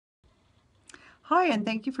Hi, and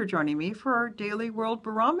thank you for joining me for our daily World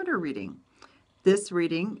Barometer reading. This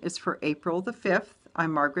reading is for April the 5th.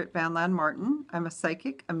 I'm Margaret VanLaanMartin. I'm a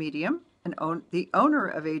psychic, a medium, and the owner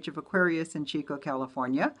of Age of Aquarius in Chico,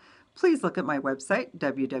 California. Please look at my website,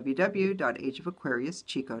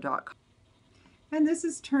 www.ageofaquariuschico.com. And this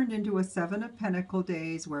is turned into a Seven of Pentacles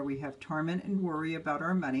days where we have torment and worry about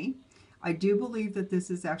our money. I do believe that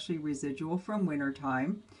this is actually residual from winter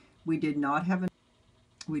time. We did not have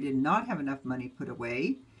enough money put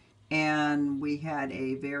away, and we had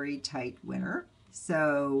a very tight winter.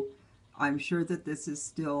 So I'm sure that this is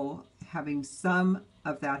still having some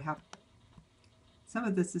of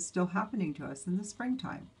this is still happening to us in the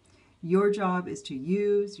springtime. Your job is to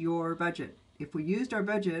use your budget. If we used our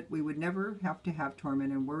budget, we would never have to have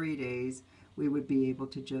torment and worry days. We would be able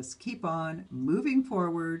to just keep on moving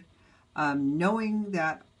forward, knowing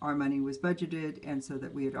that our money was budgeted and so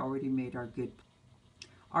that we had already made our good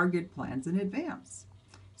plans in advance.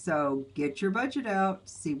 So get your budget out,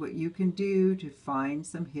 see what you can do to find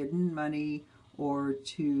some hidden money or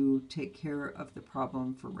to take care of the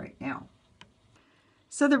problem for right now.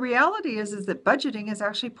 So the reality is that budgeting is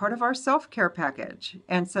actually part of our self-care package.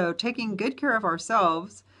 And so taking good care of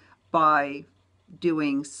ourselves by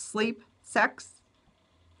doing sleep, sex,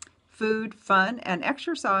 food, fun, and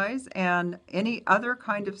exercise, and any other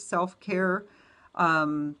kind of self-care,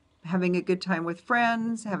 having a good time with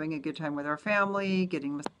friends, having a good time with our family,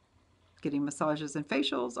 getting massages and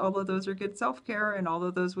facials, all of those are good self-care, and all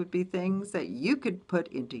of those would be things that you could put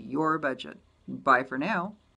into your budget. Bye for now.